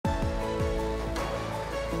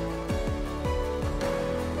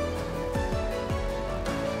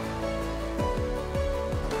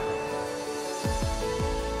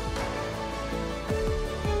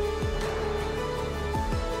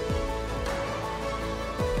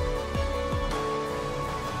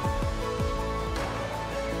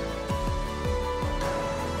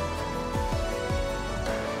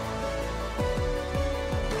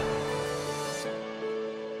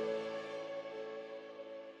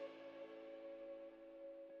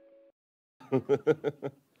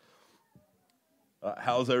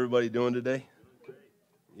How's everybody doing today?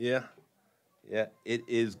 Yeah, yeah. It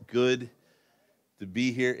is good to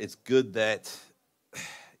be here. It's good that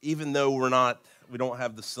even though we don't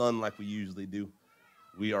have the sun like we usually do,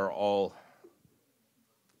 we are all,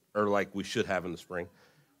 or like we should have in the spring,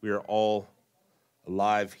 we are all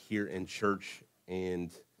alive here in church,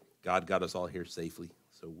 and God got us all here safely.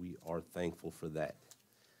 So we are thankful for that.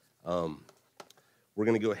 We're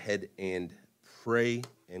going to go ahead and pray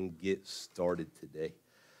and get started today.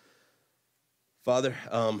 Father,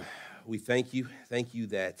 we thank you. Thank you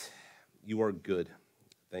that you are good.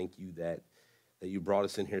 Thank you that you brought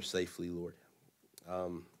us in here safely, Lord.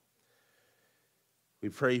 We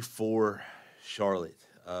pray for Charlotte,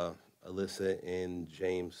 Alyssa, and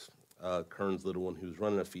James, Kern's little one who's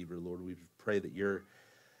running a fever, Lord. We pray that your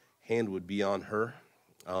hand would be on her,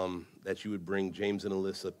 that you would bring James and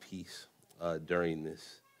Alyssa peace during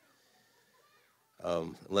this.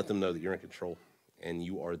 Let them know that you're in control and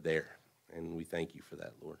you are there. And we thank you for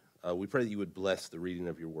that, Lord. We pray that you would bless the reading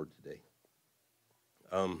of your word today,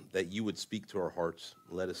 that you would speak to our hearts,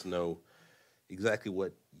 let us know exactly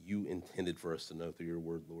what you intended for us to know through your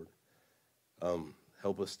word, Lord.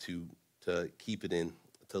 Help us to keep it in,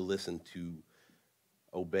 to listen, to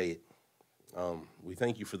obey it. We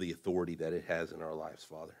thank you for the authority that it has in our lives,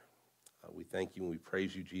 Father. We thank you and we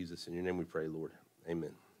praise you, Jesus. In your name we pray, Lord.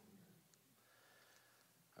 Amen.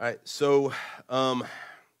 All right, so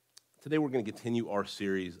today we're going to continue our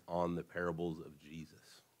series on the parables of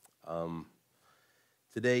Jesus.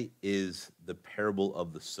 Today is the parable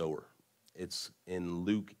of the sower. It's in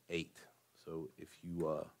Luke 8. So if you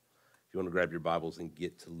want to grab your Bibles and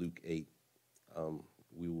get to Luke 8,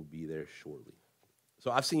 we will be there shortly.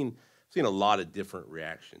 So I've seen a lot of different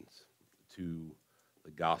reactions to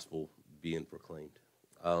the gospel being proclaimed.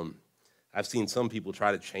 I've seen some people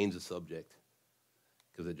try to change the subject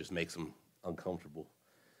because it just makes them uncomfortable.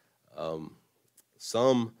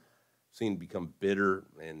 Some seem to become bitter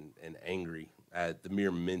and angry at the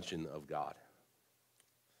mere mention of God.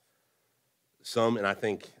 Some, and I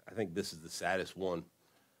think this is the saddest one.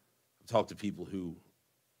 I've talked to people who,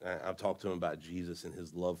 I've talked to them about Jesus and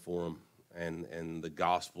his love for them and the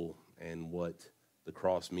gospel and what the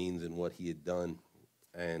cross means and what he had done.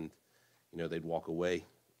 And, they'd walk away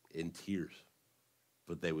in tears,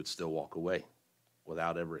 but they would still walk away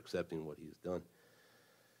without ever accepting what he has done.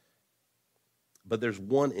 But there's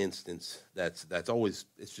one instance that's always,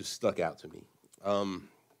 it's just stuck out to me.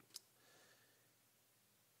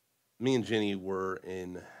 Me and Jenny were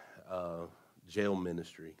in jail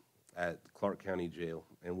ministry at Clark County Jail,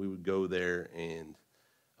 and we would go there and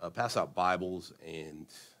pass out Bibles and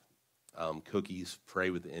cookies, pray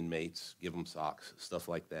with the inmates, give them socks, stuff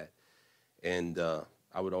like that. And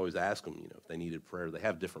I would always ask them, if they needed prayer. They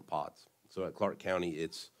have different pods. So at Clark County,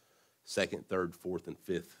 it's 2nd, 3rd, 4th, and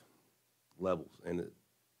 5th levels, and it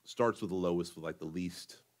starts with the lowest, with like the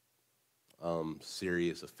least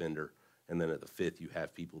serious offender. And then at the 5th, you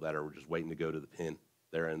have people that are just waiting to go to the pen.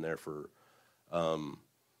 They're in there for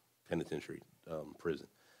penitentiary, prison.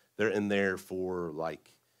 They're in there for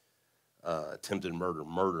like attempted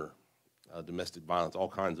murder, domestic violence, all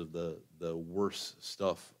kinds of the worst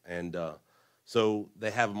stuff. And so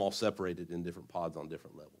they have them all separated in different pods on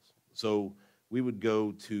different levels. So we would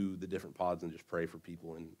go to the different pods and just pray for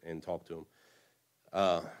people and talk to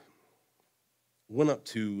them. Went up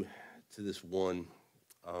to this one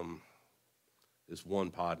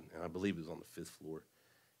pod, and I believe it was on the 5th floor.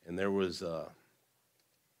 And there was a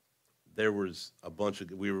bunch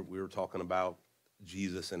of, we were talking about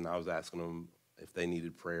Jesus, and I was asking them if they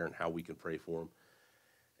needed prayer and how we could pray for them.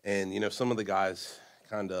 And some of the guys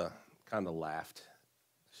kind of laughed.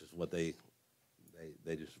 It's just what they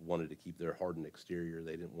just wanted to keep their hardened exterior.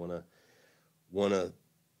 They didn't want to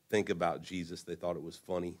think about Jesus. They thought it was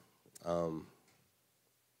funny. And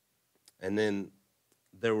then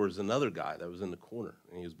there was another guy that was in the corner,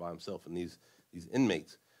 and he was by himself. And these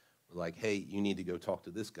inmates were like, "Hey, you need to go talk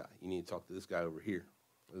to this guy. You need to talk to this guy over here."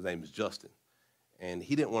 His name is Justin. And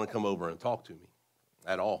he didn't want to come over and talk to me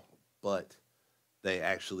at all, but they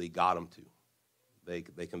actually got him to.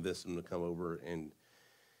 They convinced him to come over and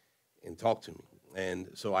talk to me. And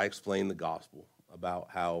so I explained the gospel about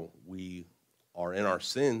how we are in our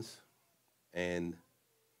sins and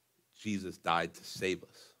Jesus died to save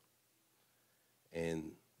us.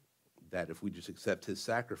 And that if we just accept his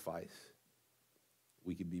sacrifice,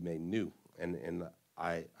 we could be made new. And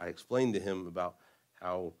I explained to him about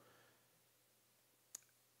how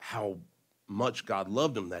much God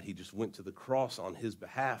loved him, that he just went to the cross on his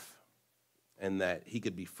behalf, and that he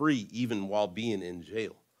could be free even while being in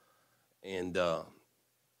jail. And,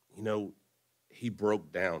 he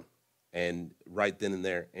broke down, and right then and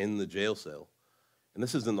there in the jail cell, and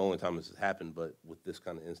this isn't the only time this has happened, but with this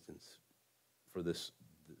kind of instance, for this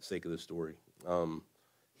the sake of this story,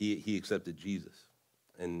 he accepted Jesus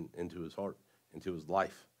into his heart, into his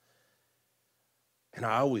life. And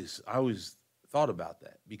I always thought about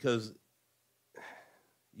that, because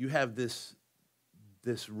you have this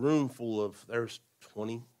room full of, there's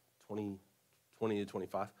 20 to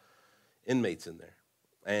 25 inmates in there.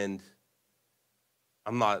 And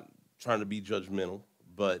I'm not trying to be judgmental,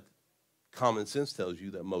 but common sense tells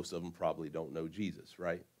you that most of them probably don't know Jesus,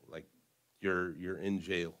 right? Like, you're in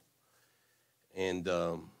jail, and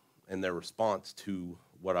their response to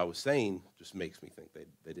what I was saying just makes me think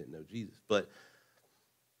they didn't know Jesus. But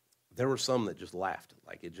there were some that just laughed,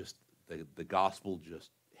 like it just the gospel just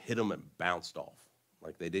hit them and bounced off,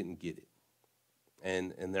 like they didn't get it.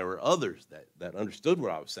 And there were others that understood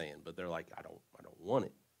what I was saying, but they're like, I don't want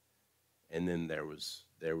it. And then there was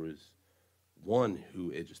one who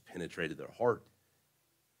it just penetrated their heart,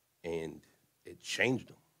 and it changed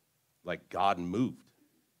them, like God moved.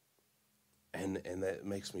 And that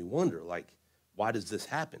makes me wonder, like, why does this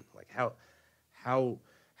happen? Like, how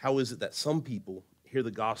is it that some people hear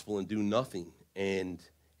the gospel and do nothing, and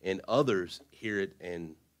others hear it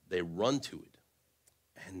and they run to it?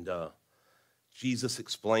 And Jesus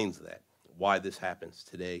explains that, why this happens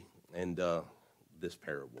today, and this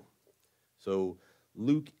parable. So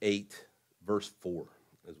Luke 8, verse 4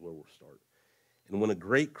 is where we'll start. And when a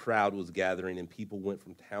great crowd was gathering and people went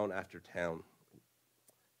from town after town,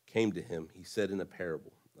 came to him, he said in a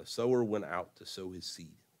parable, a sower went out to sow his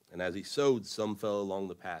seed. And as he sowed, some fell along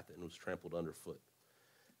the path and was trampled underfoot.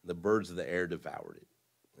 And the birds of the air devoured it.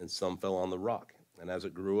 And some fell on the rock. And as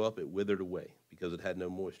it grew up, it withered away, because it had no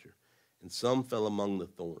moisture. And some fell among the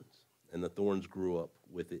thorns. And the thorns grew up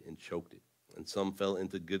with it and choked it. And some fell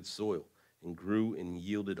into good soil, and grew and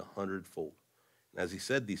yielded 100-fold. And as he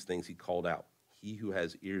said these things, he called out, he who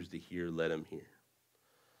has ears to hear, let him hear.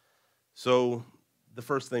 So the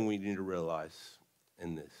first thing we need to realize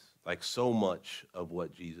in this, like so much of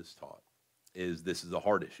what Jesus taught, is this is a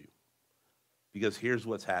heart issue. Because here's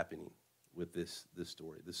what's happening with this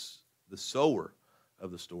story. The sower of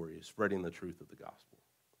the story is spreading the truth of the gospel.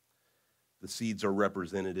 The seeds are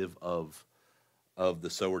representative of the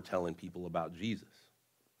sower telling people about Jesus.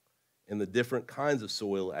 And the different kinds of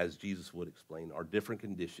soil, as Jesus would explain, are different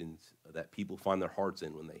conditions that people find their hearts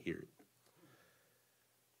in when they hear it.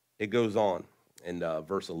 It goes on in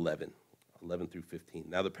verse 11 through 15.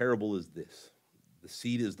 Now the parable is this. The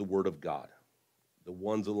seed is the word of God. The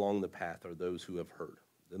ones along the path are those who have heard.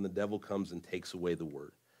 Then the devil comes and takes away the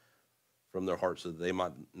word from their hearts, so that they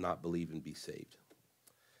might not believe and be saved.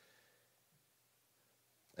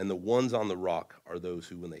 And the ones on the rock are those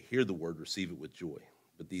who, when they hear the word, receive it with joy.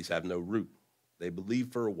 But these have no root. They believe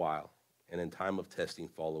for a while, and in time of testing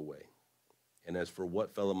fall away. And as for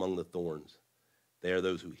what fell among the thorns, they are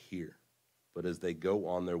those who hear. But as they go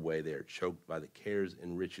on their way, they are choked by the cares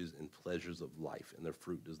and riches and pleasures of life, and their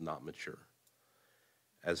fruit does not mature.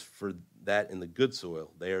 As for that in the good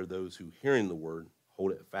soil, they are those who, hearing the word,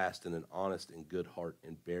 hold it fast in an honest and good heart,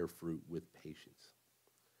 and bear fruit with patience.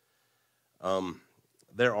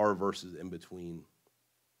 There are verses in between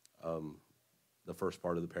the first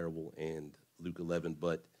part of the parable and Luke 11,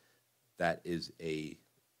 but that is a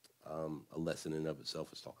lesson in and of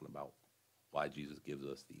itself. Is talking about why Jesus gives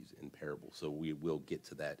us these in parables. So we will get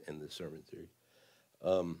to that in this sermon series.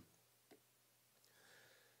 But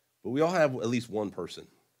we all have at least one person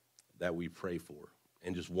that we pray for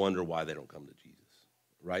and just wonder why they don't come to Jesus,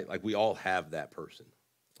 right? Like, we all have that person.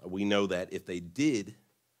 We know that if they did,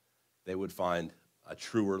 they would find a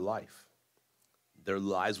truer life. Their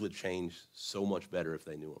lives would change so much better if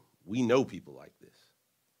they knew him. We know people like this.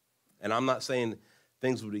 And I'm not saying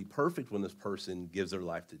things would be perfect when this person gives their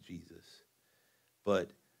life to Jesus,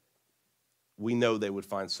 but we know they would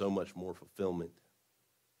find so much more fulfillment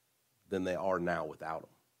than they are now without him,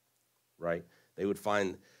 right? They would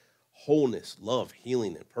find wholeness, love,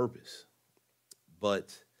 healing, and purpose,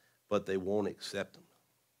 but they won't accept him.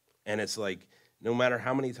 And it's like, no matter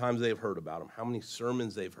how many times they've heard about him, how many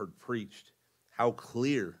sermons they've heard preached, how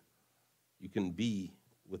clear you can be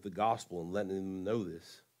with the gospel and letting them know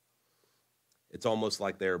this, it's almost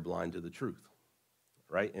like they're blind to the truth,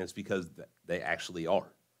 right? And it's because they actually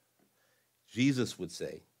are. Jesus would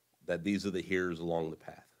say that these are the hearers along the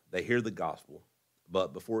path. They hear the gospel,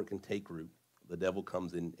 but before it can take root, the devil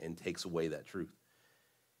comes in and takes away that truth.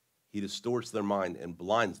 He distorts their mind and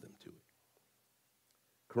blinds them to it.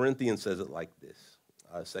 Corinthians says it like this,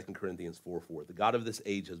 2 Corinthians 4:4. The God of this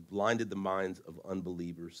age has blinded the minds of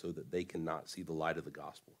unbelievers so that they cannot see the light of the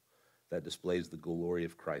gospel, that displays the glory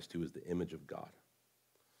of Christ, who is the image of God.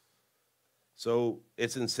 So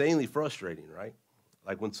it's insanely frustrating, right?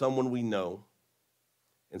 Like when someone we know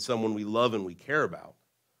and someone we love and we care about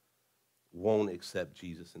won't accept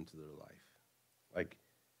Jesus into their life. Like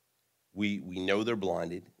we know they're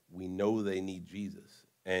blinded. We know they need Jesus.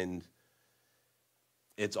 And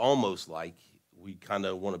it's almost like we kind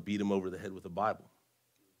of want to beat them over the head with the Bible.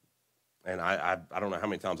 And I don't know how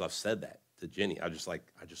many times I've said that to Jenny. I just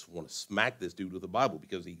want to smack this dude with the Bible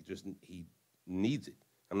because he needs it.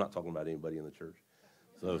 I'm not talking about anybody in the church.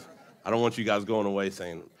 So I don't want you guys going away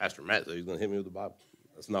saying, Pastor Matt said he's going to hit me with the Bible.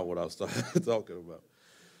 That's not what I was talking about.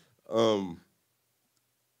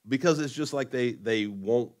 Because it's just like they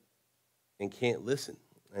won't and can't listen.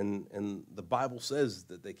 And the Bible says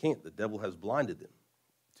that they can't. The devil has blinded them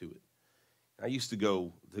to it. I used to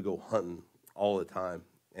go hunting all the time,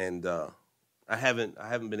 and I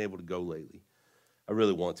haven't been able to go lately. I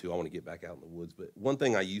really want to. I want to get back out in the woods. But one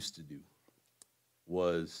thing I used to do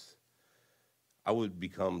was I would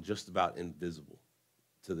become just about invisible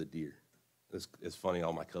to the deer. It's funny,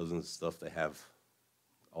 all my cousins and stuff, they have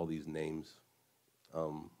all these names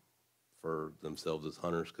for themselves as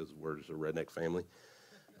hunters because we're just a redneck family.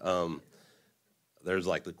 There's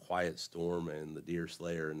like the Quiet Storm and the Deer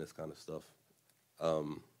Slayer and this kind of stuff.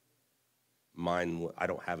 Mine, I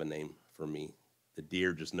don't have a name for me. The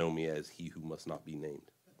deer just know me as he who must not be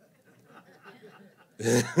named.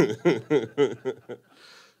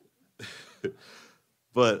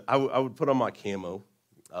 But I would put on my camo.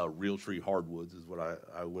 Real tree hardwoods is what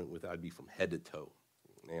I went with. I'd be from head to toe,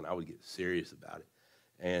 and I would get serious about it.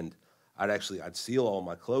 And I'd seal all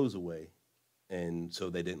my clothes away, and so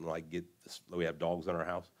they didn't like get this. We have dogs in our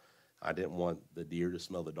house. I didn't want the deer to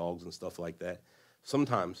smell the dogs and stuff like that.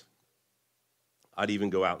 Sometimes I'd even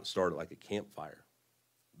go out and start like a campfire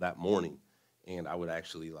that morning, and I would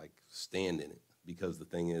actually like stand in it because the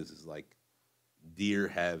thing is like deer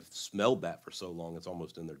have smelled that for so long, it's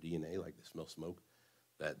almost in their DNA, like they smell smoke,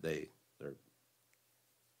 that they're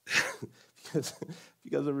because have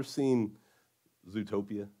you guys ever seen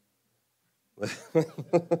Zootopia?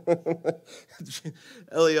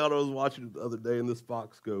 Eliana was watching it the other day, and this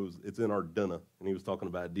fox goes, "It's in our dinner," and he was talking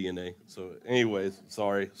about DNA. So anyways,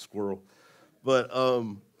 sorry, squirrel. But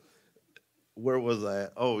where was I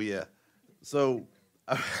at? Oh, yeah. So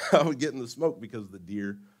I would get in the smoke because the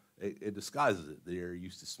deer, it disguises it. The deer are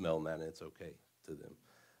used to smelling that, and it's okay to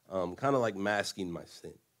them. Kind of like masking my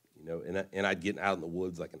scent, you know. And I'd get out in the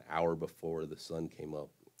woods like an hour before the sun came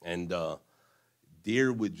up. And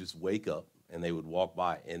deer would just wake up, and they would walk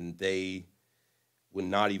by, and they would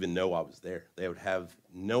not even know I was there. They would have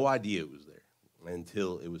no idea it was there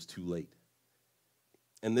until it was too late.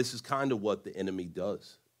 And this is kind of what the enemy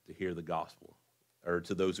does to hear the gospel, or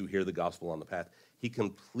to those who hear the gospel on the path. He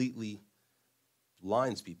completely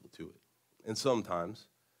blinds people to it. And sometimes,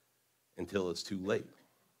 until it's too late,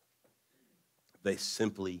 they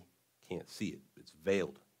simply can't see it. It's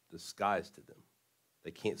veiled, disguised to them.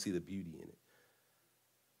 They can't see the beauty in it.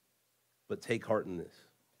 But take heart in this.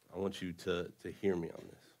 I want you to hear me on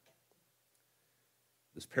this.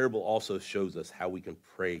 This parable also shows us how we can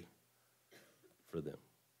pray for them.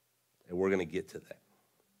 And we're going to get to that.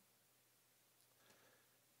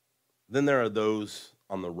 Then there are those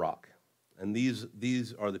on the rock. And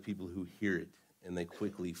these are the people who hear it, and they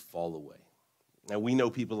quickly fall away. Now, we know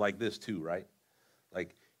people like this too, right?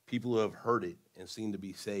 Like people who have heard it and seem to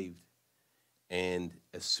be saved, and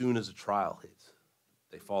as soon as a trial hits,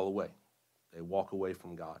 they fall away. They walk away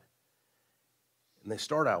from God. And they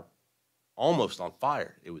start out almost on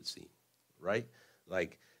fire, it would seem, right?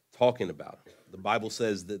 Like talking about it. The Bible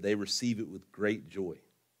says that they receive it with great joy.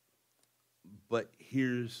 But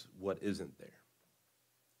here's what isn't there.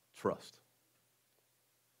 Trust.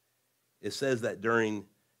 It says that during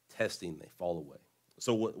testing, they fall away.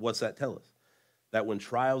 So what's that tell us? That when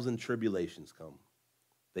trials and tribulations come,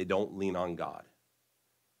 they don't lean on God.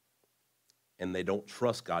 And they don't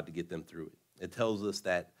trust God to get them through it. It tells us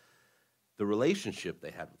that the relationship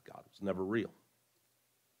they had with God was never real.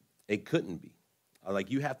 It couldn't be.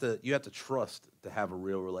 Like you have to trust to have a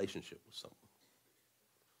real relationship with someone.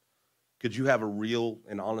 Could you have a real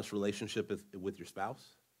and honest relationship with your spouse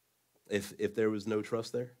if there was no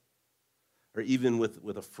trust there? Or even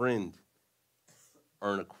with a friend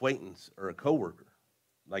or an acquaintance or a coworker?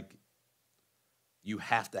 Like you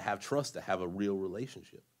have to have trust to have a real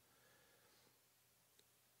relationship.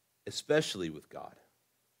 Especially with God.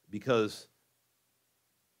 Because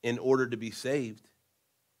in order to be saved,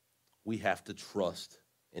 we have to trust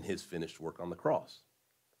in his finished work on the cross,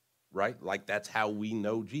 right? Like that's how we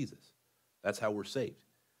know Jesus. That's how we're saved.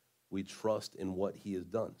 We trust in what he has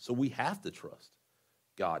done. So we have to trust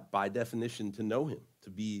God by definition to know him, to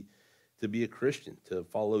be a Christian, to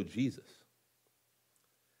follow Jesus.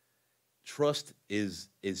 Trust is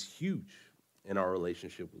huge in our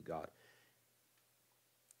relationship with God.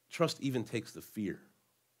 Trust even takes the fear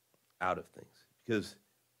out of things, because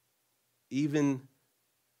even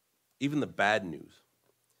the bad news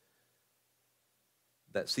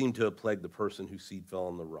that seemed to have plagued the person whose seed fell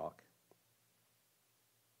on the rock,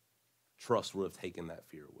 trust would have taken that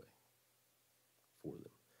fear away for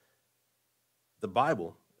them. The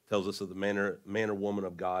Bible tells us that the man or woman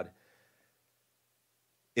of God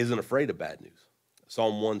isn't afraid of bad news.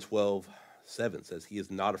 Psalm 112:7 says he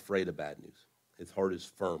is not afraid of bad news. His heart is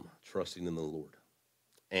firm, trusting in the Lord.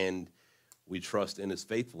 And we trust in his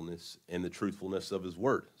faithfulness and the truthfulness of his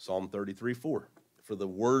word. Psalm 33:4. For the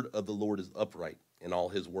word of the Lord is upright, and all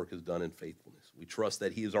his work is done in faithfulness. We trust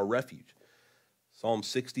that he is our refuge. Psalm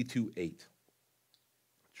 62:8.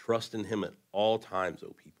 Trust in him at all times,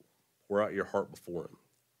 O people. Pour out your heart before him.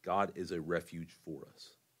 God is a refuge for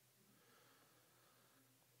us.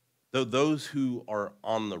 Though those who are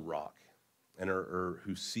on the rock and or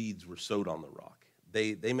whose seeds were sowed on the rock,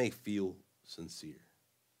 they may feel sincere,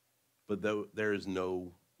 but though there is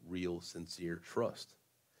no real sincere trust.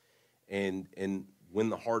 And when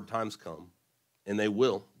the hard times come, and they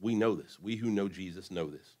will, we know this. We who know Jesus know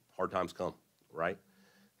this. Hard times come, right?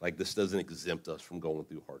 Like, this doesn't exempt us from going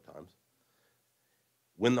through hard times.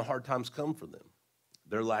 When the hard times come for them,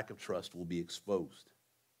 their lack of trust will be exposed,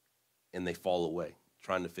 and they fall away,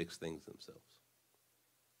 trying to fix things themselves.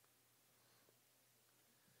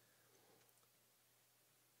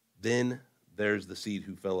 Then there's the seed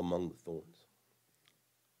who fell among the thorns.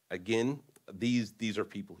 Again, these are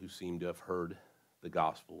people who seem to have heard the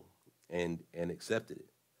gospel and accepted it,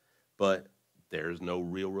 but there's no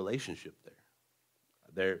real relationship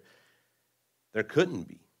there. There couldn't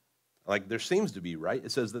be. Like, there seems to be, right?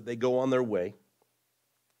 It says that they go on their way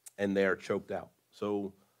and they are choked out.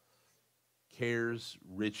 So cares,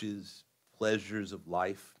 riches, pleasures of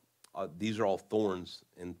life, these are all thorns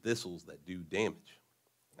and thistles that do damage.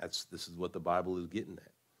 This is what the Bible is getting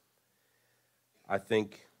at. I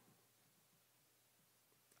think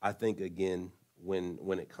again,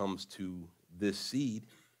 when it comes to this seed,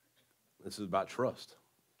 this is about trust,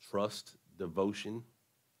 devotion,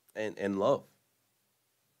 and love.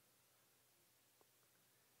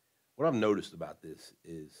 What I've noticed about this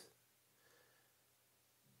is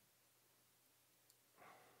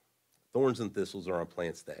thorns and thistles are on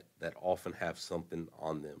plants that often have something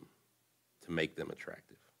on them to make them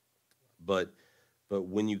attractive. But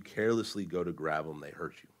when you carelessly go to grab them, they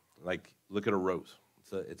hurt you. Like, look at a rose.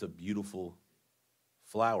 It's a beautiful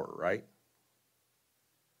flower, right?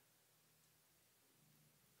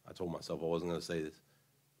 I told myself I wasn't going to say this.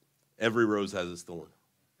 Every rose has its thorn.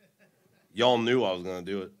 Y'all knew I was going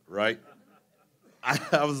to do it, right?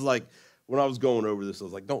 I was like, when I was going over this, I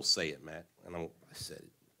was like, don't say it, Matt. And I said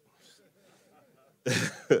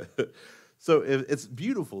it. So it's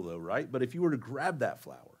beautiful, though, right? But if you were to grab that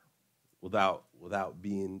flower without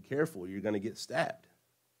being careful, you're going to get stabbed.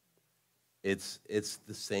 It's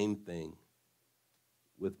the same thing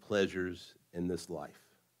with pleasures in this life.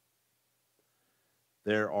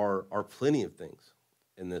 There are plenty of things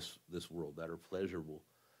in this world that are pleasurable,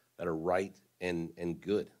 that are right and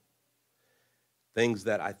good. Things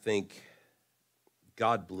that I think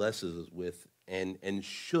God blesses us with and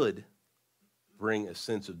should bring a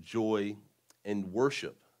sense of joy and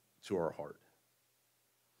worship to our heart.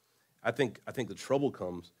 I think the trouble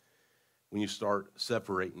comes when you start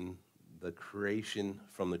separating the creation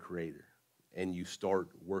from the Creator and you start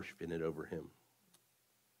worshiping it over him.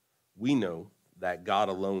 We know that God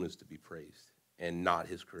alone is to be praised and not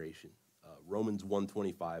his creation. Romans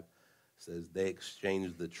 1:25 says they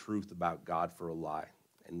exchanged the truth about God for a lie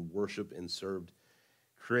and worshiped and served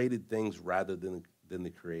created things rather than the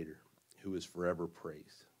Creator, who is forever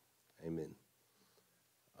praised. Amen.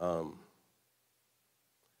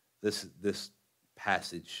 This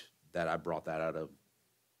passage that I brought that out of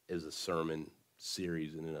is a sermon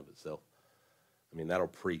series in and of itself. I mean, that'll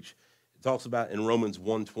preach. It talks about in Romans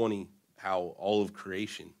 1:20 how all of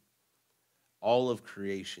creation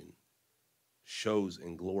shows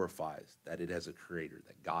and glorifies that it has a creator,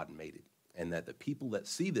 that God made it, and that the people that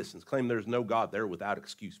see this and claim there's no God, they're without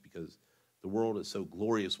excuse, because the world is so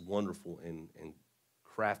glorious, wonderful, and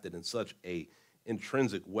crafted in such a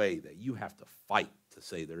intrinsic way that you have to fight to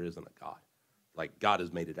say there isn't a God. Like, God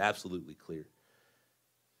has made it absolutely clear.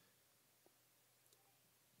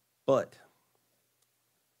 But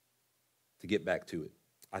to get back to it,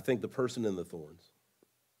 I think the person in the thorns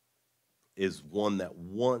is one that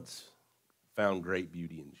once found great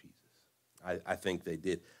beauty in Jesus. I think they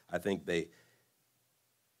did. I think they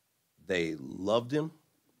loved him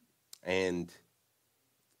and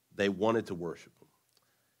they wanted to worship him.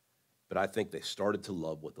 But I think they started to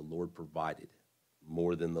love what the Lord provided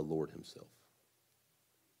more than the Lord himself.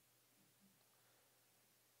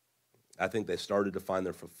 I think they started to find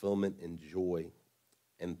their fulfillment and joy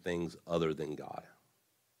in things other than God.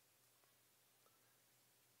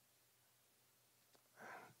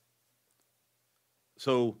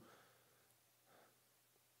 So,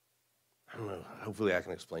 I don't know, hopefully I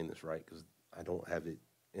can explain this right, because I don't have it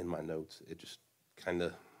in my notes. It just kind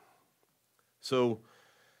of, so,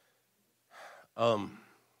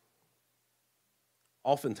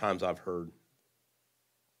 oftentimes I've heard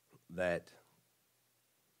that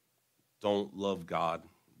don't love God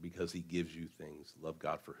because he gives you things. Love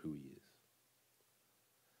God for who he is.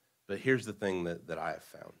 But here's the thing that I have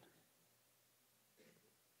found.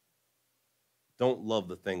 Don't love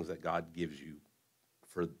the things that God gives you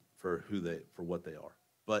for what they are.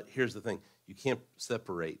 But here's the thing. You can't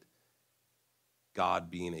separate God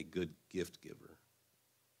being a good gift giver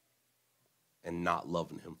and not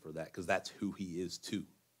loving him for that, because that's who he is too.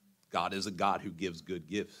 God is a God who gives good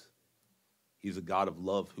gifts. He's a God of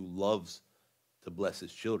love who loves to bless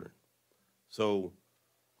his children. So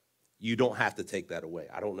you don't have to take that away.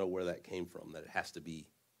 I don't know where that came from, that it has to be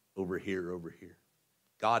over here, over here.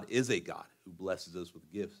 God is a God who blesses us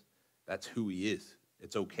with gifts. That's who he is.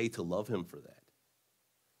 It's okay to love him for that.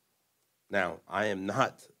 Now, I am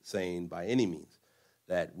not saying by any means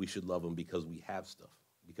that we should love him because we have stuff,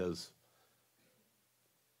 because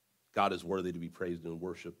God is worthy to be praised and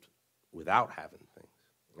worshiped without having things.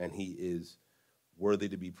 And he is worthy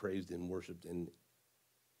to be praised and worshiped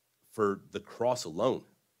for the cross alone.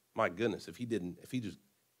 My goodness, if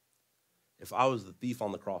I was the thief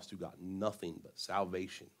on the cross who got nothing but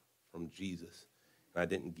salvation from Jesus, and I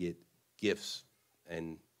didn't get gifts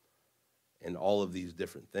and all of these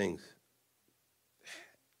different things,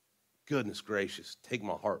 goodness gracious, take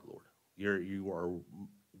my heart, Lord. You are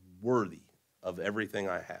worthy of everything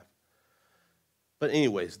I have. But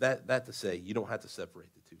anyways, that to say, you don't have to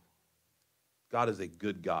separate the two. God is a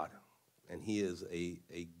good God, and he is a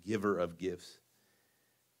giver of gifts.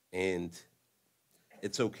 And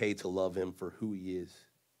it's okay to love him for who he is.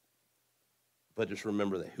 But just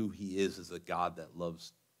remember that who he is a God that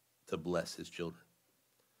loves to bless his children.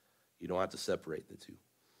 You don't have to separate the two.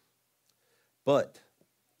 But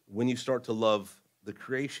when you start to love the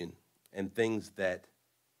creation and things that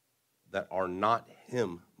are not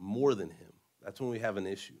him more than him, that's when we have an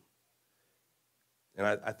issue. And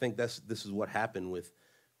I think this is what happened with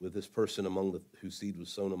this person whose seed was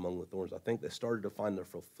sown among the thorns. I think they started to find their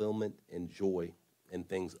fulfillment and joy in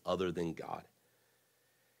things other than God.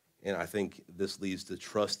 And I think this leads to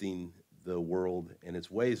trusting the world and its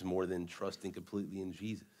ways more than trusting completely in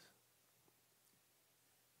Jesus.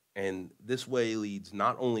 And this way leads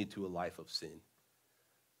not only to a life of sin,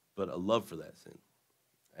 but a love for that sin.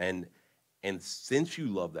 And since you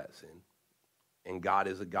love that sin, and God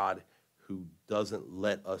is a God who doesn't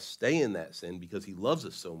let us stay in that sin because he loves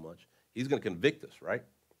us so much, he's going to convict us, right?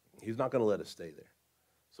 He's not going to let us stay there.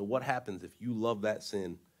 So what happens if you love that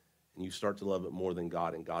sin and you start to love it more than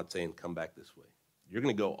God, and God's saying, come back this way? You're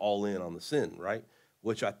going to go all in on the sin, right?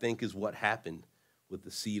 Which I think is what happened with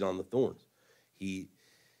the seed on the thorns. He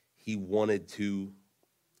wanted to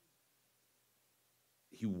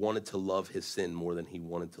love his sin more than he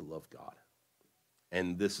wanted to love God.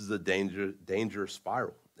 And this is a dangerous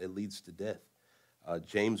spiral. It leads to death.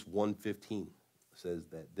 James 1:15 says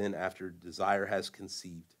that then after desire has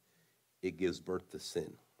conceived, it gives birth to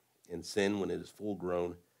sin. And sin, when it is full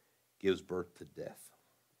grown, gives birth to death.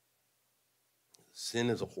 Sin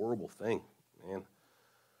is a horrible thing, man.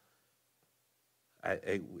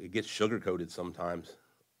 It gets sugar-coated sometimes.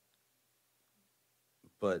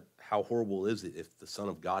 But how horrible is it if the Son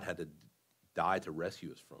of God had to die to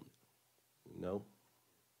rescue us from it? You know?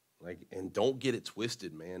 And don't get it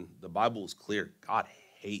twisted, man. The Bible is clear. God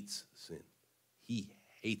hates sin. He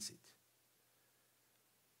hates it.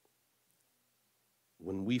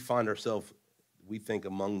 When we find ourselves, we think,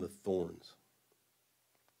 among the thorns,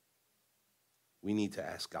 we need to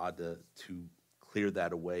ask God to clear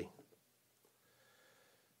that away.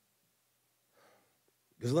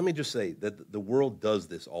 Because let me just say that the world does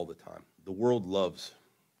this all the time. The world loves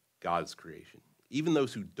God's creation. Even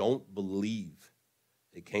those who don't believe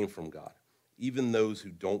it came from God, even those who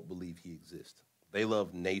don't believe he exists. They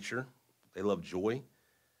love nature. They love joy,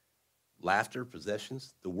 laughter,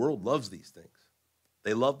 possessions. The world loves these things.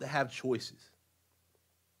 They love to have choices.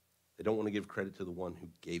 They don't want to give credit to the one who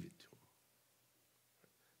gave it to them.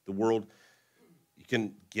 The world, you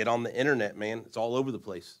can get on the internet, man. It's all over the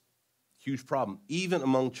place. Huge problem, even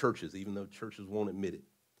among churches, even though churches won't admit it.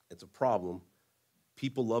 It's a problem.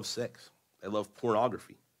 People love sex. They love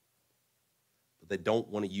pornography. But they don't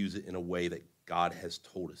want to use it in a way that God has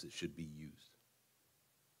told us it should be used.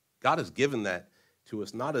 God has given that to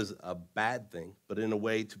us not as a bad thing, but in a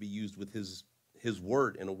way to be used with his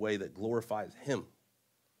word in a way that glorifies him,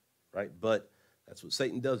 right? But that's what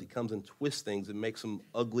Satan does. He comes and twists things and makes them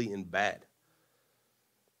ugly and bad.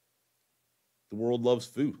 The world loves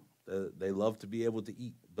food. They love to be able to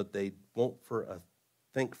eat, but they won't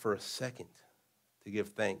think for a second to give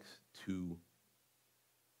thanks to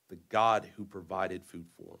the God who provided food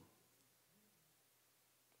for them.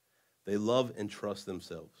 They love and trust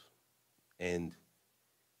themselves and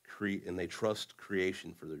they trust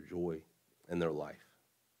creation for their joy and their life.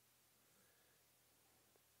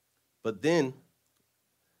 But then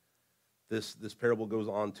this parable goes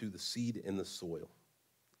on to the seed in the soil.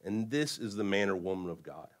 And this is the man or woman of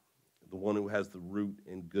God, the one who has the root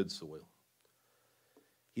in good soil.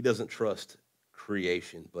 He doesn't trust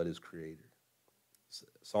creation, but his creator.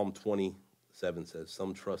 Psalm 27 says,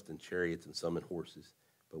 some trust in chariots and some in horses,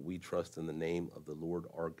 but we trust in the name of the Lord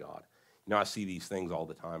our God. You know, I see these things all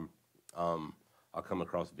the time. I'll come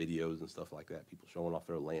across videos and stuff like that, people showing off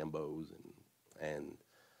their Lambos and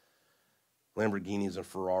Lamborghinis and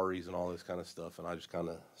Ferraris and all this kind of stuff, and I just kind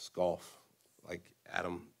of scoff at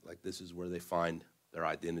them, like this is where they find their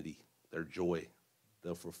identity, their joy,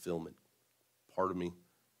 their fulfillment. Part of me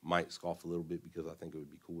might scoff a little bit because I think it would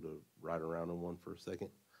be cool to ride around in one for a second.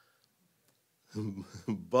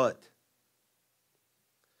 But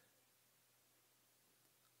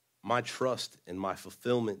my trust and my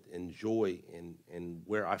fulfillment and joy and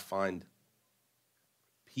where I find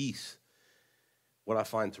peace, what I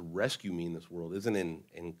find to rescue me in this world isn't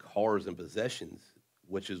in cars and possessions,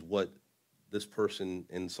 which is what this person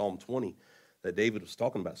in Psalm 20 that David was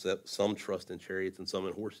talking about said, some trust in chariots and some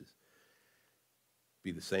in horses.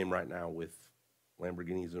 Be the same right now with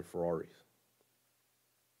Lamborghinis and Ferraris.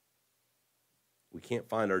 We can't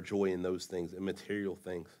find our joy in those things, in material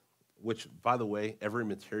things, which, by the way, every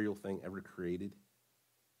material thing ever created,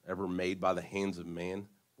 ever made by the hands of man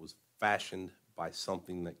was fashioned by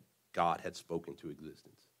something that God had spoken to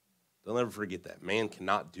existence. Don't ever forget that. Man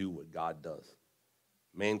cannot do what God does.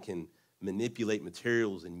 Man can manipulate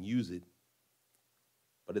materials and use it,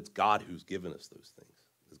 but it's God who's given us those things.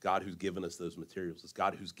 It's God who's given us those materials. It's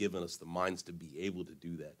God who's given us the minds to be able to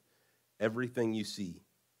do that. Everything you see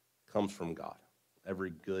comes from God.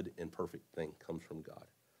 Every good and perfect thing comes from God.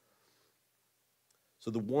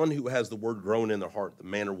 So the one who has the word grown in their heart, the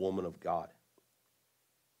man or woman of God,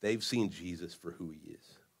 they've seen Jesus for who he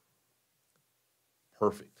is.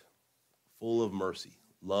 Perfect, full of mercy,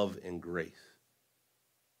 love, and grace.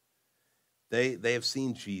 They have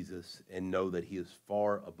seen Jesus and know that he is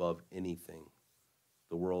far above anything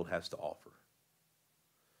the world has to offer.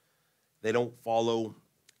 They don't follow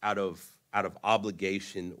out of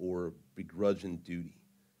obligation or begrudging duty,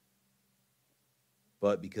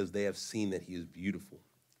 but because they have seen that he is beautiful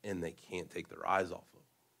and they can't take their eyes off of him.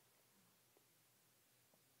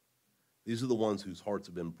 These are the ones whose hearts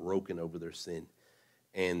have been broken over their sin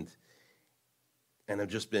and have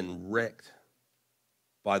just been wrecked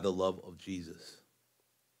by the love of Jesus,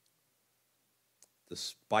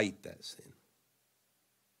 despite that sin.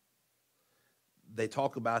 They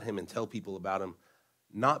talk about him and tell people about him,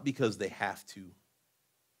 not because they have to,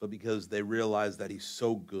 but because they realize that he's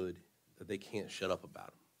so good that they can't shut up about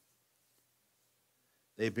him.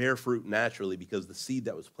 They bear fruit naturally because the seed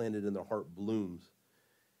that was planted in their heart blooms,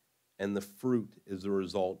 and the fruit is the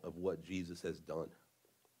result of what Jesus has done.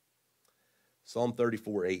 Psalm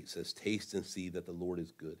 34:8 says, taste and see that the Lord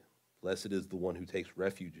is good. Blessed is the one who takes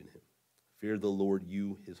refuge in him. Fear the Lord,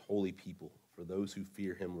 you, his holy people, for those who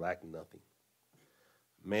fear him lack nothing.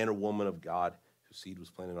 Man or woman of God whose seed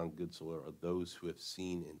was planted on good soil are those who have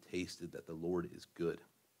seen and tasted that the Lord is good.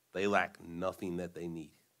 They lack nothing that they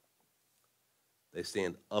need. They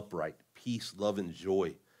stand upright, peace, love, and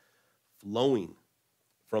joy flowing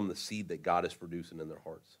from the seed that God is producing in their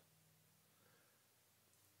hearts.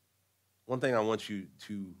 One thing I want you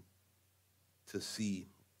to see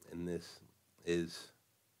in this is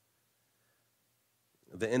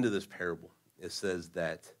at the end of this parable, it says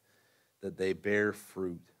that they bear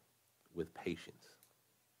fruit with patience.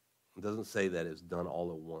 It doesn't say that it's done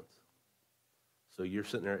all at once. So you're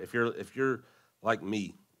sitting there, if you're like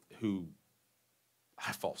me, who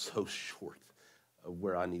I fall so short of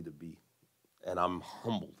where I need to be, and I'm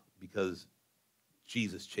humbled because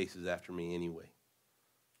Jesus chases after me anyway,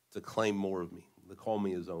 to claim more of me, to call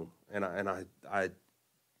me his own. And I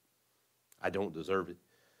I don't deserve it.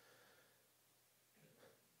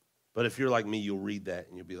 But if you're like me, you'll read that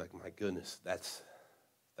and you'll be like, my goodness, that's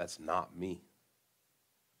not me.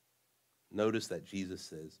 Notice that Jesus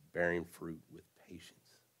says, bearing fruit with patience.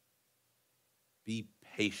 Be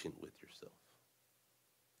patient with yourself.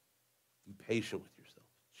 Be patient with yourself.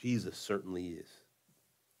 Jesus certainly is.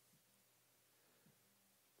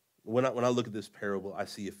 When I look at this parable, I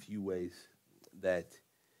see a few ways that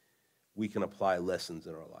we can apply lessons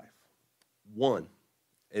in our life. One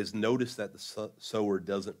is notice that the sower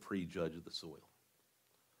doesn't prejudge the soil,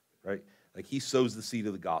 right? Like he sows the seed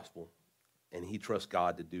of the gospel, and he trusts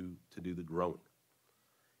God to do the growing.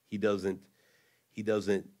 He doesn't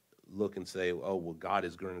look and say, oh, well, God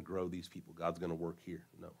is going to grow these people. God's going to work here.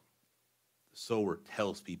 No. The sower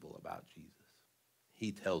tells people about Jesus.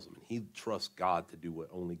 He tells them, and he trusts God to do what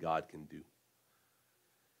only God can do.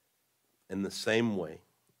 In the same way,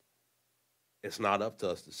 it's not up to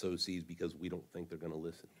us to sow seeds because we don't think they're going to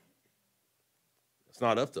listen. It's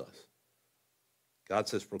not up to us. God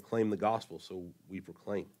says proclaim the gospel, so we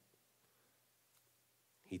proclaim.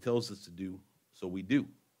 He tells us to do, so we do.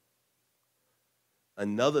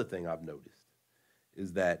 Another thing I've noticed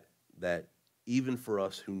is that even for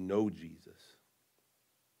us who know Jesus,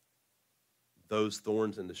 those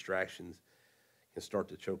thorns and distractions can start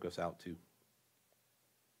to choke us out too.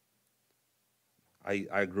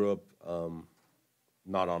 I grew up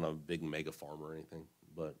not on a big mega farm or anything,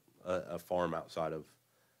 but a farm outside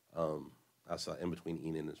in between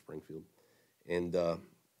Enid and Springfield. And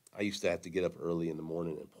I used to have to get up early in the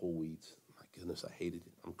morning and pull weeds. My goodness, I hated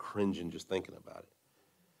it. I'm cringing just thinking about it.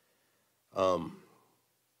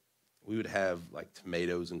 We would have like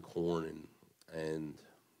tomatoes and corn and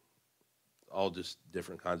all just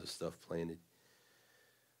different kinds of stuff planted.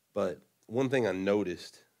 But one thing I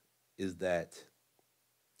noticed is that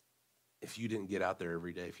if you didn't get out there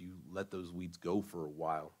every day, if you let those weeds go for a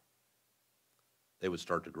while, they would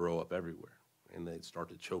start to grow up everywhere, and they'd start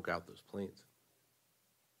to choke out those plants.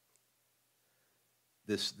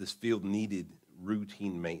 This field needed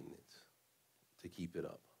routine maintenance to keep it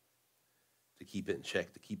up, to keep it in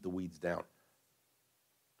check, to keep the weeds down.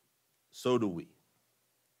 So do we.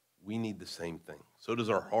 We need the same thing. So does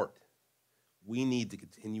our heart. We need to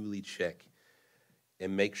continually check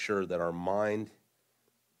and make sure that our mind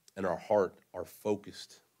and our heart are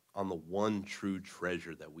focused on the one true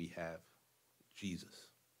treasure that we have, Jesus,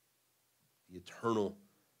 the eternal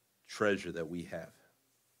treasure that we have.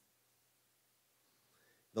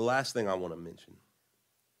 The last thing I want to mention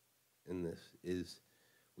in this is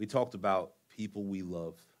we talked about people we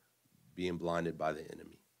love being blinded by the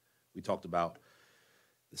enemy. We talked about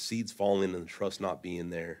the seeds falling and the trust not being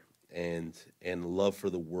there, and love for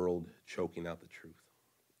the world choking out the truth.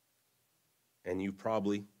 And you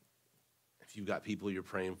probably, if you've got people you're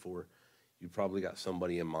praying for, you probably got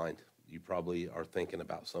somebody in mind. You probably are thinking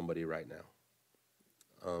about somebody right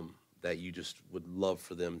now that you just would love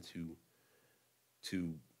for them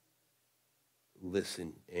to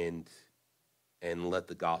listen and let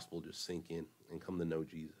the gospel just sink in and come to know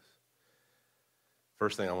Jesus.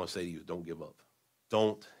 First thing I want to say to you is don't give up.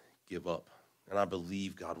 Don't give up. And I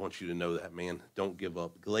believe God wants you to know that, man. Don't give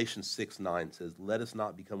up. Galatians 6:9 says, let us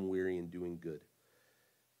not become weary in doing good,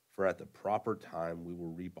 for at the proper time we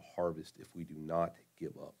will reap a harvest if we do not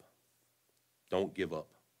give up. Don't give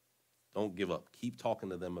up. Don't give up. Keep talking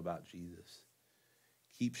to them about Jesus.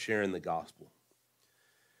 Keep sharing the gospel.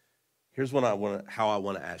 Here's how I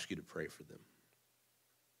want to ask you to pray for them.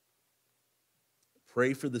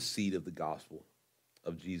 Pray for the seed of the gospel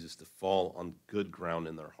of Jesus to fall on good ground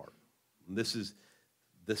in their heart. And this is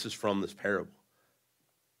from this parable.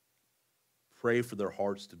 Pray for their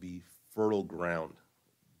hearts to be fertile ground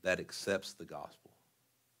that accepts the gospel.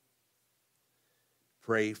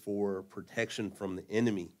 Pray for protection from the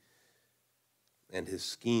enemy and his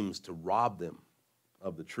schemes to rob them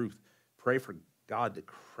of the truth. Pray for God to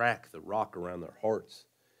crack the rock around their hearts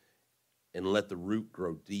and let the root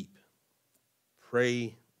grow deep.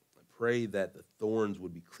 Pray that the thorns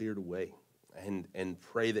would be cleared away, and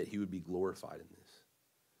pray that he would be glorified in this.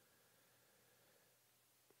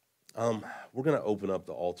 We're going to open up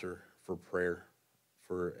the altar for prayer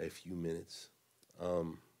for a few minutes.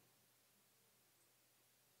 And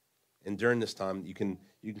during this time, you can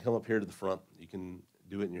come up here to the front. You can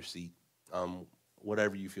do it in your seat.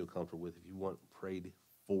 Whatever you feel comfortable with. If you want prayed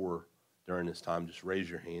for during this time, just raise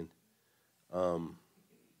your hand.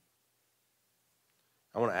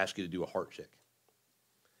 I want to ask you to do a heart check.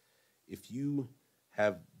 If you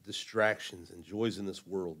have distractions and joys in this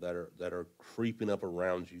world that are creeping up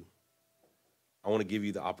around you, I want to give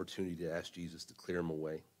you the opportunity to ask Jesus to clear them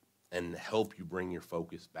away and help you bring your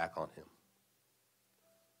focus back on him.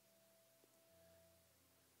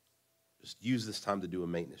 Just use this time to do a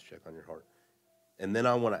maintenance check on your heart. And then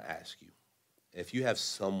I want to ask you, if you have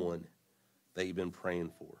someone that you've been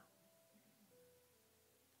praying for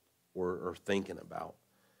or thinking about,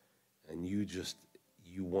 and you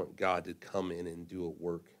want God to come in and do a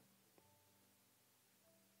work,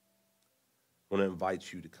 I want to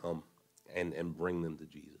invite you to come and bring them to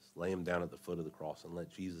Jesus. Lay them down at the foot of the cross and let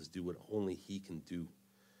Jesus do what only he can do.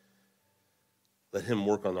 Let him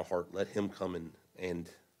work on the heart. Let him come and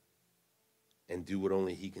do what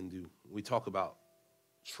only he can do. We talk about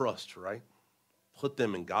trust, right? Put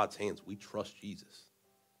them in God's hands. We trust Jesus.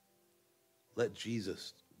 Let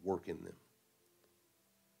Jesus work in them.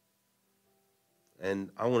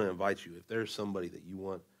 And I want to invite you, if there's somebody that you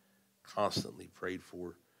want constantly prayed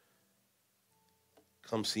for,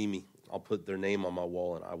 come see me. I'll put their name on my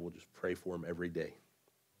wall, and I will just pray for them every day.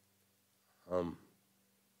 So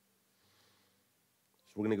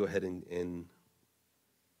we're going to go ahead and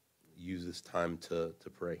use this time to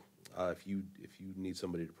pray. If you need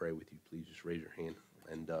somebody to pray with you, please just raise your hand,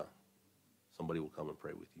 and somebody will come and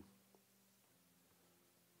pray with you.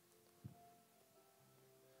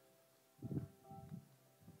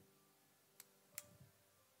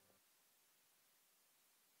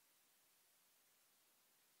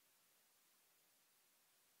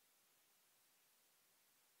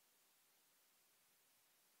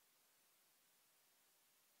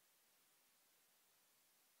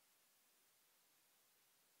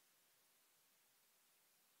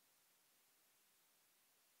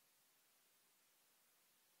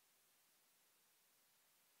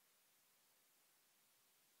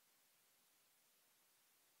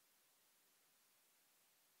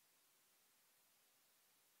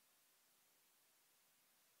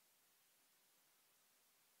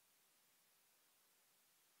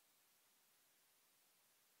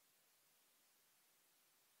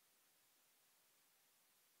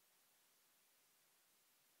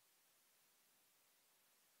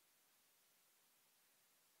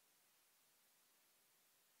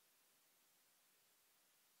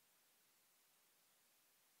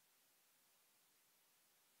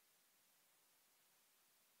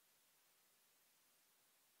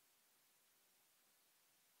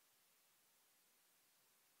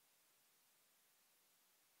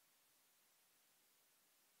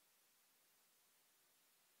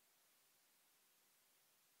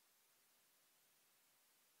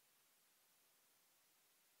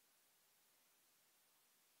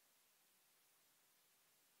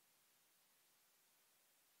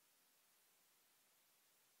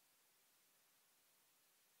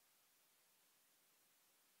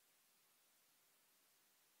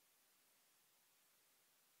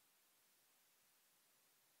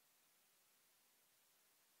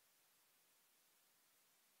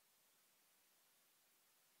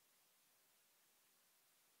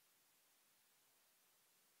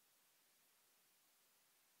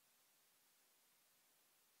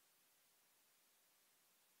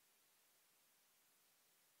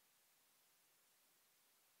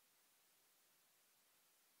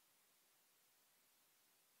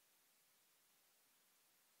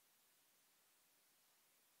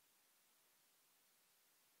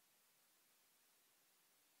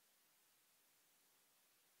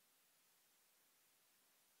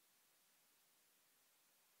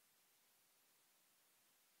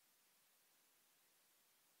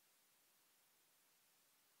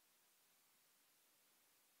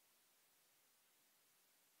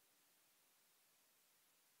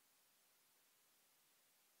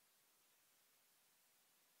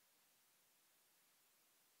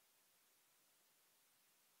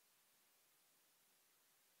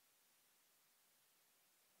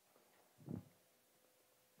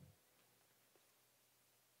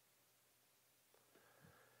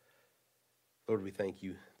 Lord, we thank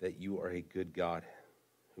you that you are a good God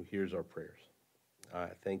who hears our prayers. I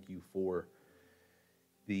thank you for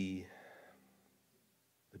the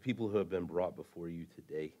people who have been brought before you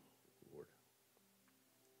today, Lord.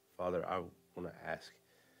 Father, I want to ask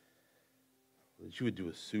that you would do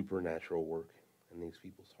a supernatural work in these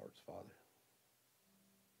people's hearts, Father.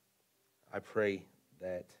 I pray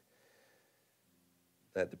that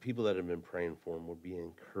the people that have been praying for them would be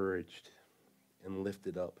encouraged and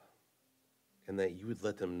lifted up, and that you would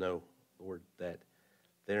let them know, Lord, that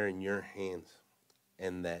they're in your hands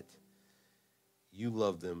and that you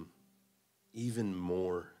love them even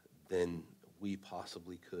more than we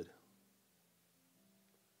possibly could.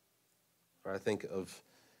 I think of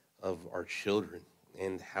our children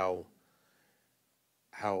and how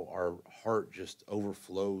our heart just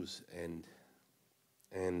overflows and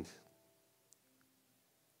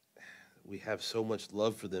we have so much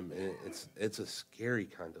love for them, and it's a scary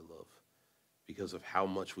kind of love. because of how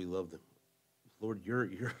much we love them. Lord, your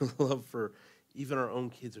love for even our own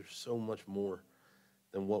kids are so much more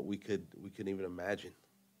than what we could even imagine.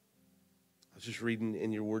 I was just reading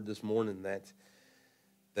in your word this morning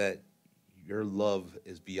that your love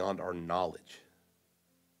is beyond our knowledge.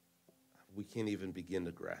 We can't even begin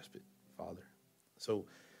to grasp it, Father. So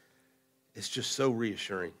it's just so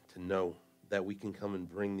reassuring to know that we can come and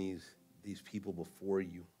bring these people before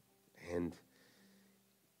you, and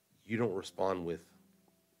you don't respond with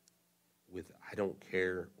I don't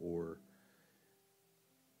care or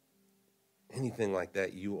anything like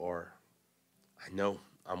that. You are, I know,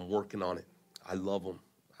 I'm working on it. I love them.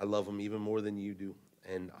 I love them even more than you do,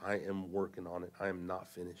 and I am working on it. I am not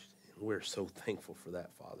finished, and we're so thankful for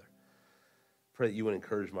that, Father. Pray that you would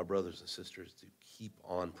encourage my brothers and sisters to keep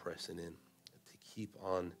on pressing in, to keep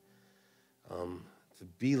on, to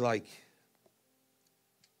be like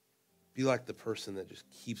the person that just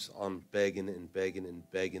keeps on begging and begging and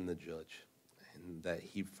begging the judge, and that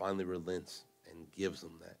he finally relents and gives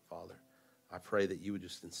them that, Father. I pray that you would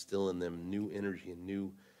just instill in them new energy and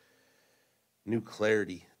new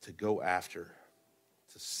clarity to go after,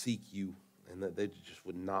 to seek you, and that they just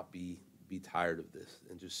would not be tired of this,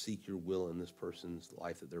 and just seek your will in this person's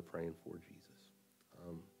life that they're praying for, Jesus.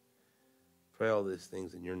 Pray all these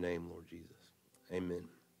things in your name, Lord Jesus. Amen.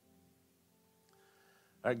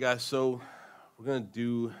 All right, guys, so we're going to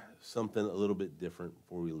do something a little bit different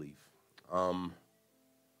before we leave.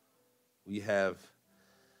 We have,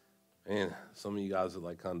 man, some of you guys are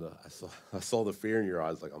like kind of, I saw the fear in your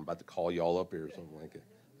eyes, like I'm about to call y'all up here or something like it.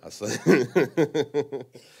 I said,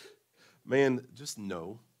 man, just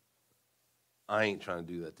know, I ain't trying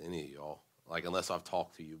to do that to any of y'all, like unless I've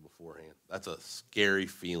talked to you beforehand. That's a scary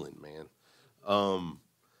feeling, man.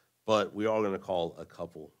 But we are going to call a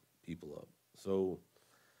couple people up. So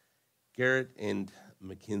Garrett and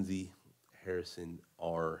Mackenzie Harrison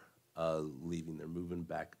are leaving. They're moving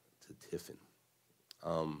back to Tiffin.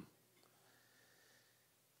 A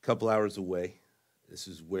couple hours away. This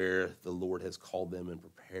is where the Lord has called them and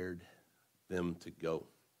prepared them to go.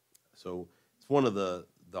 So it's one of the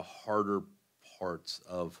harder parts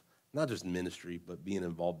of not just ministry, but being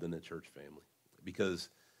involved in a church family, because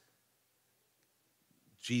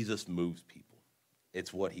Jesus moves people.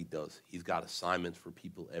 It's what he does. He's got assignments for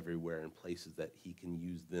people everywhere and places that he can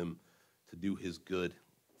use them to do his good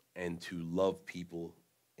and to love people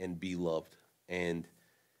and be loved. And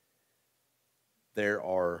there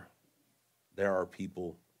are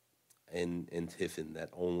people in Tiffin that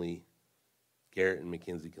only Garrett and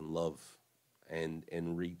Mackenzie can love and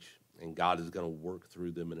reach, and God is going to work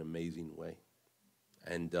through them in an amazing way.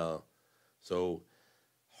 And so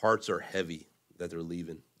hearts are heavy that they're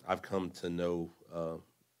leaving. I've come to know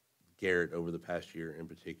Garrett over the past year in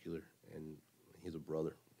particular, and he's a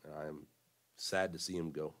brother. And I am sad to see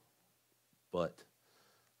him go, but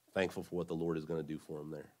thankful for what the Lord is going to do for him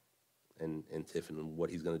there and Tiffin, and what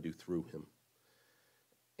he's going to do through him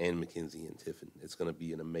and Mackenzie and Tiffin. It's going to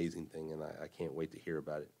be an amazing thing, and I can't wait to hear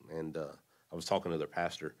about it. And I was talking to their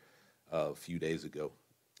pastor a few days ago,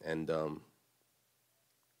 and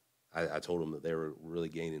I told him that they were really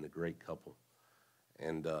gaining a great couple,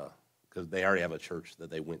 and because they already have a church that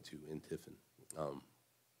they went to in Tiffin,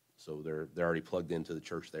 so they're already plugged into the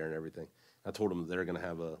church there and everything. I told them they're going to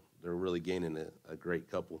have they're really gaining a great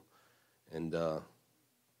couple, and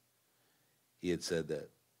he had said that,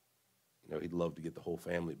 you know, he'd love to get the whole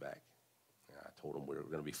family back. I told him we were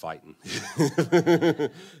going to be fighting,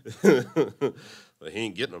 but he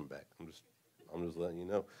ain't getting them back. I'm just letting you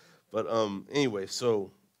know. But anyway,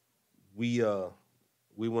 so we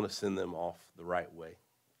want to send them off the right way.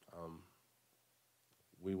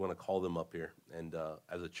 We want to call them up here, and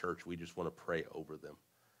as a church, we just want to pray over them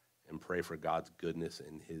and pray for God's goodness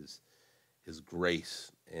and His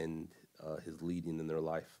grace and His leading in their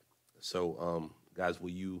life. So, guys, will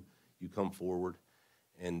you come forward,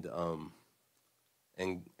 and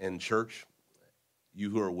church, you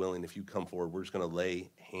who are willing, if you come forward, we're just going to lay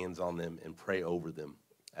hands on them and pray over them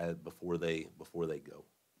before they go.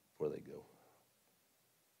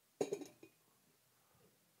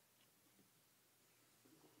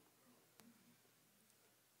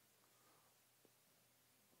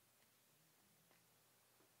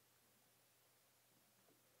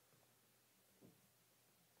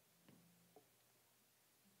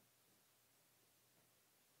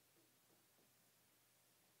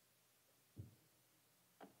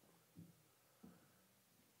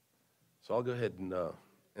 So I'll go ahead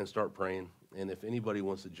and start praying. And if anybody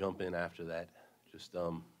wants to jump in after that, just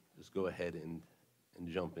go ahead and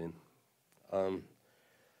jump in.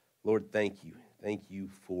 Lord, thank you. Thank you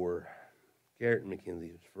for Garrett and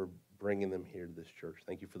Mackenzie, for bringing them here to this church.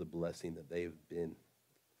 Thank you for the blessing that they have been,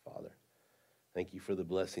 Father. Thank you for the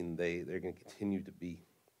blessing they're going to continue to be.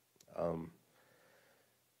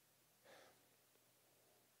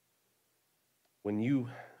 When you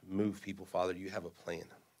move people, Father, you have a plan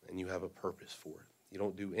and you have a purpose for it. You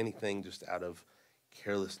don't do anything just out of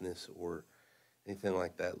carelessness or anything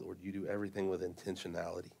like that, Lord. You do everything with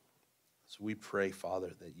intentionality. So we pray,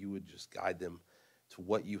 Father, that you would just guide them to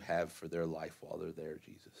what you have for their life while they're there,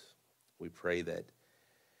 Jesus. We pray that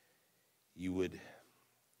you would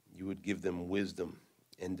give them wisdom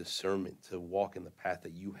and discernment to walk in the path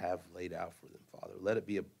that you have laid out for them, Father. Let it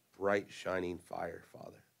be a bright, shining fire,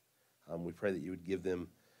 Father. We pray that you would give them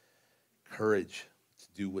courage to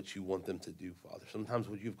do what you want them to do, Father. Sometimes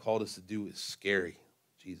what you've called us to do is scary,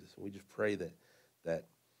 Jesus. And we just pray that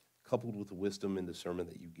coupled with the wisdom and discernment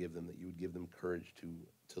that you give them, that you would give them courage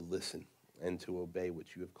to listen and to obey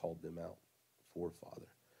what you have called them out for, Father.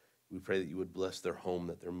 We pray that you would bless their home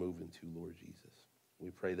that they're moving to, Lord Jesus. We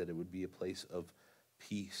pray that it would be a place of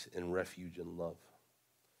peace and refuge and love.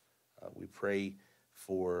 We pray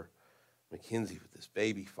for Mackenzie with this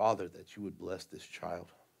baby, Father, that you would bless this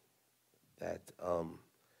child, that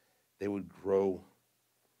they would grow,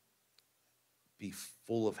 be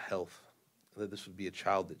full of health, that this would be a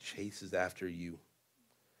child that chases after you,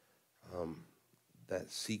 that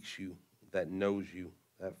seeks you, that knows you,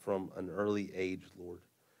 that from an early age, Lord,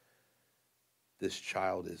 this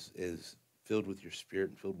child is filled with your spirit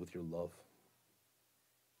and filled with your love.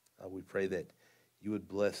 We pray that you would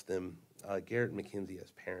bless them. Garrett and Mackenzie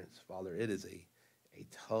as parents, Father, it is a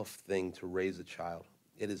tough thing to raise a child.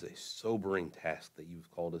 It is a sobering task that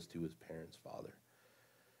you've called us to as parents, Father.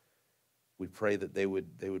 We pray that they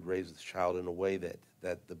would raise this child in a way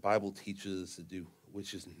that the Bible teaches us to do,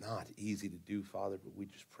 which is not easy to do, Father, but we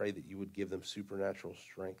just pray that you would give them supernatural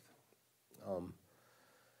strength,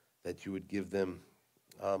 that you would give them,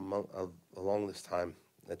 along this time,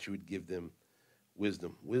 that you would give them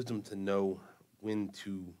wisdom to know when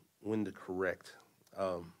to correct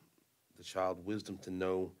the child, wisdom to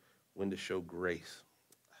know when to show grace.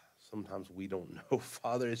 Sometimes we don't know,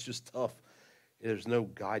 Father. It's just tough. There's no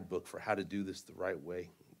guidebook for how to do this the right way,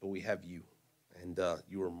 but we have you, and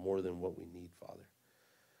you are more than what we need, Father.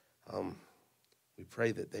 We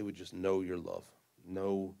pray that they would just know your love,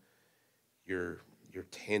 know your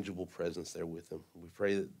tangible presence there with them. We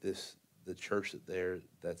pray that the church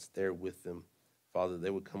that's there with them, Father, they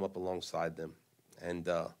would come up alongside them and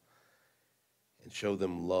show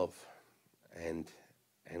them love and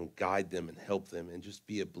guide them and help them and just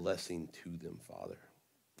be a blessing to them, Father.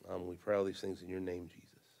 We pray all these things in your name, Jesus.